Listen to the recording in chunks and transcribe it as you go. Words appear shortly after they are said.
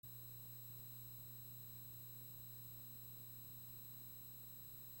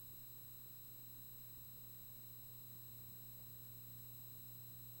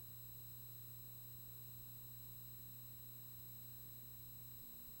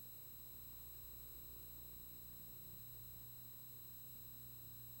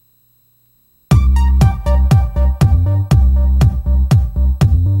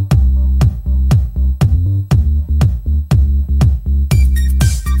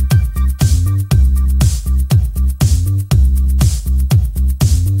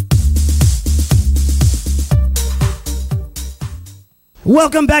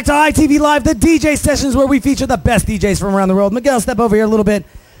Welcome back to ITV Live, the DJ sessions where we feature the best DJs from around the world. Miguel, step over here a little bit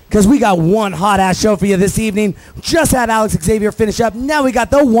because we got one hot-ass show for you this evening. Just had Alex Xavier finish up. Now we got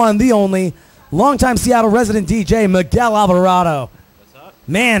the one, the only, longtime Seattle resident DJ, Miguel Alvarado. What's up?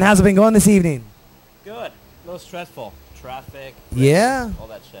 Man, how's it been going this evening? Good. A little stressful. Traffic. Yeah? All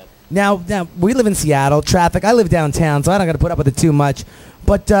that shit. Now, we live in Seattle. Traffic. I live downtown, so I don't got to put up with it too much.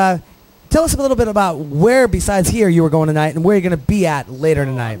 But tell us a little bit about where, besides here, you were going tonight and where you're going to be at later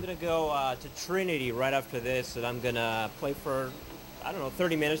tonight. I'm going to go to Trinity right after this, and I'm going to play for,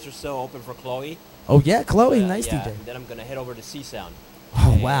 30 minutes or so, open for Chloe. Oh, yeah, Chloe. Nice yeah, DJ. And then I'm going to head over to C-Sound.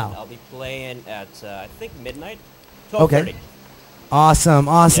 Oh, and wow. I'll be playing at, I think, midnight, 12:30. Okay. Awesome.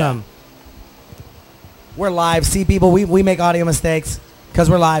 Yeah. We're live. See, people, we make audio mistakes because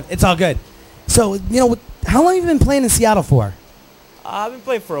we're live. It's all good. So, how long have you been playing in Seattle for? I've been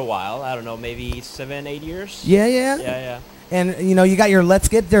playing for a while. I don't know, maybe 7-8 years. Yeah. Yeah. And, you got your Let's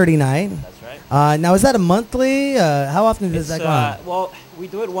Get Dirty night. That's right. Now, is that a monthly? How often does that go on? Well, we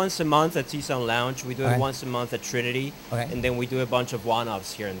do it once a month at C-Sound Lounge. We do it once a month at Trinity. Okay. And then we do a bunch of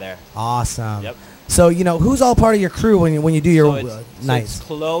one-offs here and there. Awesome. Yep. So, who's all part of your crew when you do your nights? So it's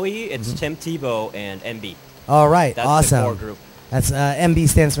Chloe, it's Tim Tebow, and MB. All right. That's awesome. the core group. That's MB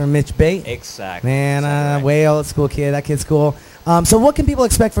stands for Mitch Bate. Exactly. Man, Exactly right. Whale, that's a cool kid. That kid's cool. So what can people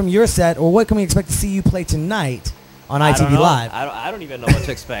expect from your set, or what can we expect to see you play tonight on ITV Live? I don't even know what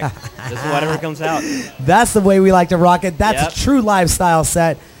to expect. Just whatever comes out. That's the way we like to rock it. That's Yep. a true lifestyle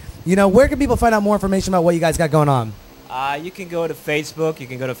set. Where can people find out more information about what you guys got going on? You can go to Facebook. You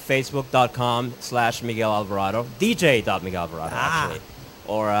can go to facebook.com/Miguel Alvarado. DJ.Miguel Alvarado, actually.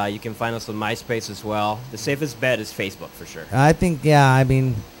 Or you can find us on MySpace as well. The safest bet is Facebook for sure. I think,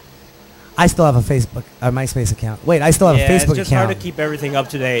 I still have a MySpace account. Wait, I still have a Facebook account. It's just hard to keep everything up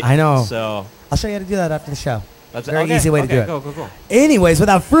to date. I know. So I'll show you how to do that after the show. that's Very easy way to do it. Go. Anyways,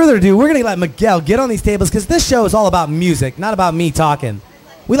 without further ado, we're going to let Miguel get on these tables because this show is all about music, not about me talking.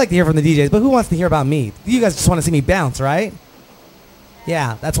 We like to hear from the DJs, but who wants to hear about me? You guys just want to see me bounce, right?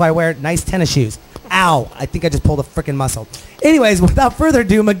 Yeah, that's why I wear nice tennis shoes. Ow, I think I just pulled a freaking muscle. Anyways, without further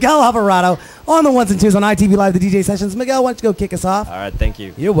ado, Miguel Alvarado on the ones and twos on ITV Live, the DJ sessions. Miguel, why don't you go kick us off? All right, thank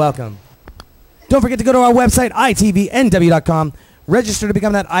you. You're welcome. Don't forget to go to our website, itvnw.com. Register to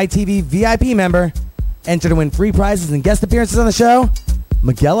become that ITV VIP member. Enter to win free prizes and guest appearances on the show.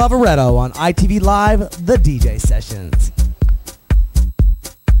 Miguel Alvarado on ITV Live, the DJ sessions.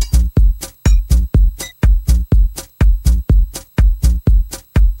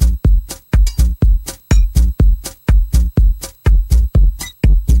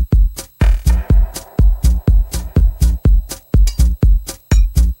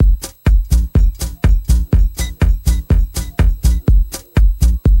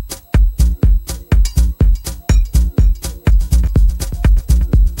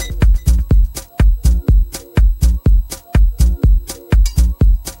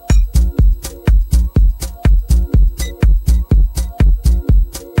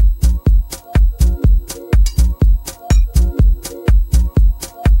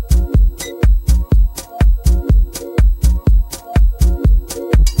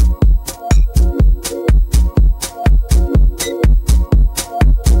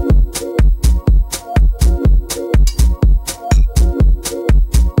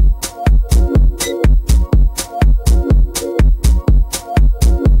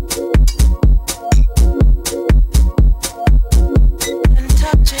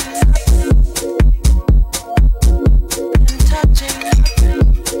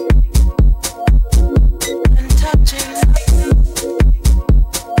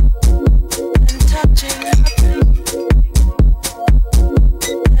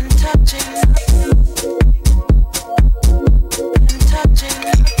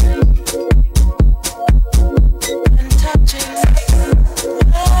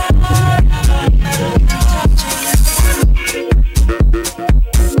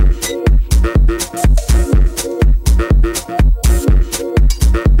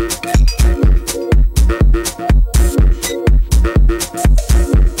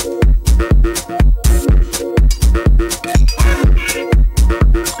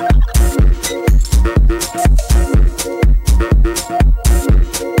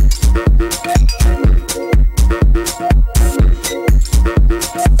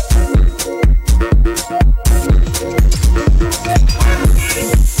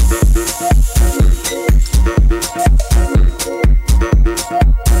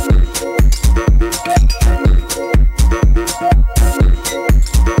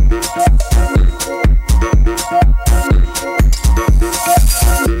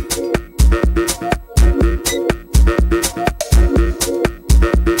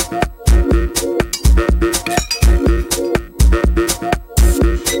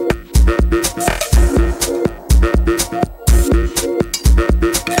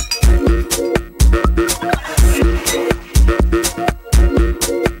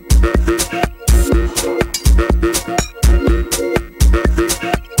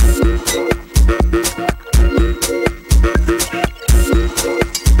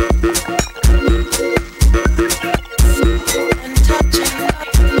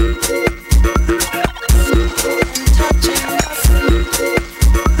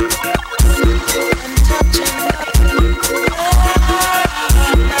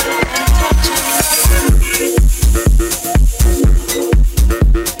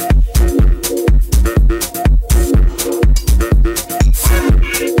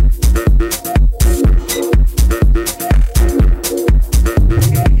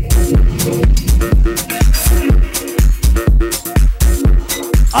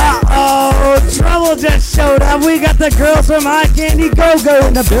 the girls from Eye Candy Go-Go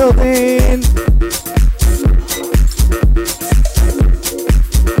in the building.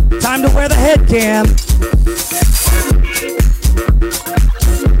 Time to wear the head cam.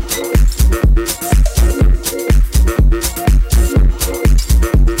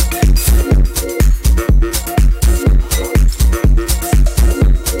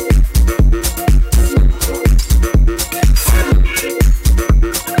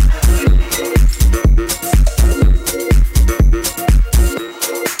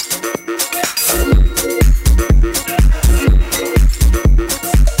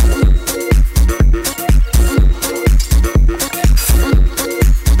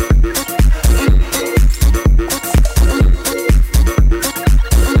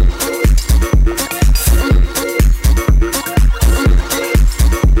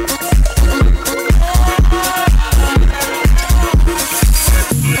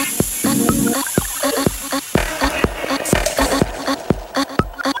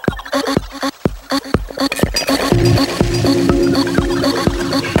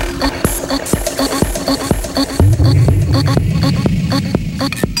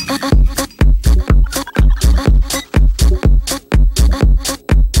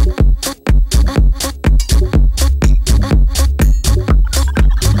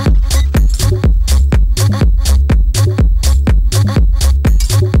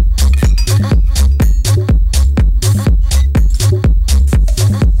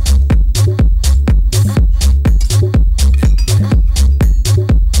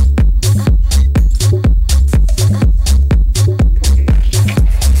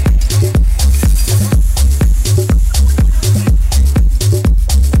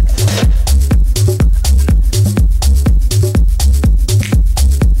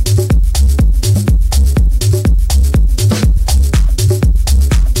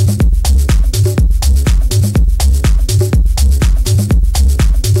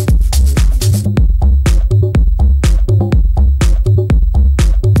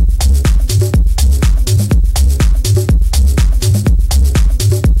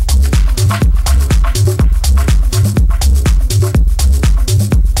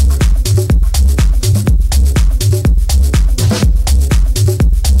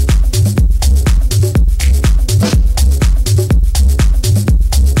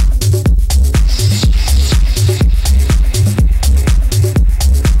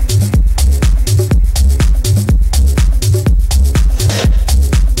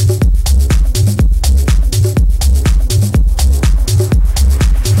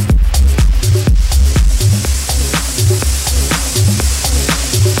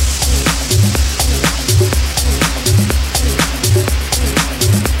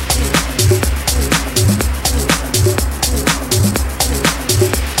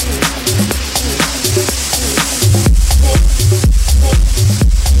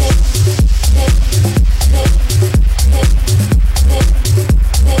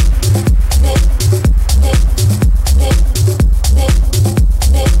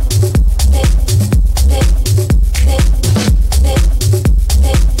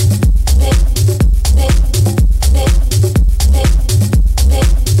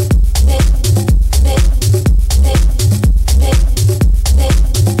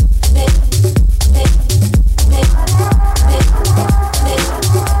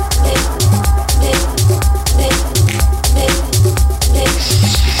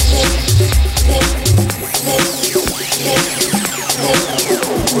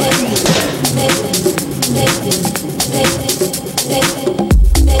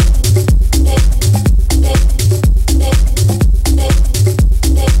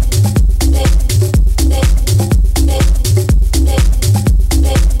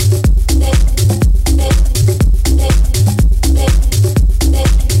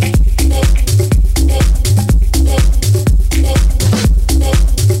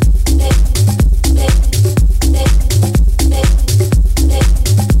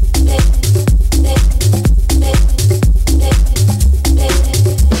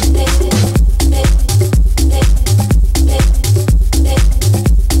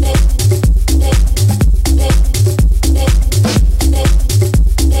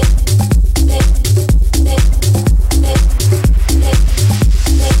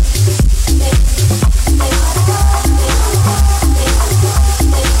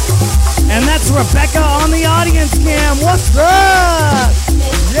 Rebecca on the audience cam. What's up?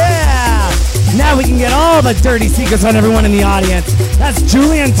 Yeah. Now we can get all the dirty secrets on everyone in the audience. That's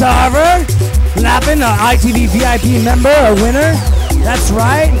Julian Tarver, Lappin, an ITV VIP member, a winner. That's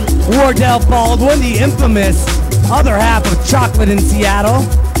right. Wardell Baldwin, the infamous other half of Chocolate in Seattle.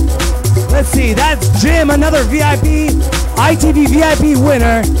 Let's see, that's Jim, another VIP, ITV VIP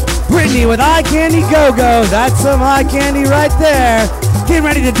winner. Brittany with Eye Candy Go-Go. That's some eye candy right there. Getting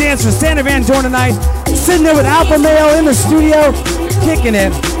ready to dance for Sandra Van Dorn tonight. Sitting there with Alpha Male in the studio, kicking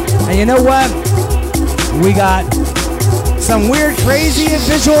it. And you know what? We got some weird, crazy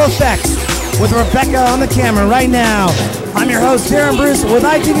visual effects with Rebecca on the camera right now. I'm your host, Darren Bruce, with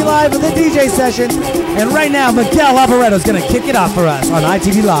ITV Live with the DJ session. And right now, Miguel Alvarado is going to kick it off for us on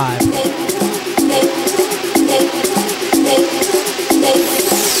ITV Live.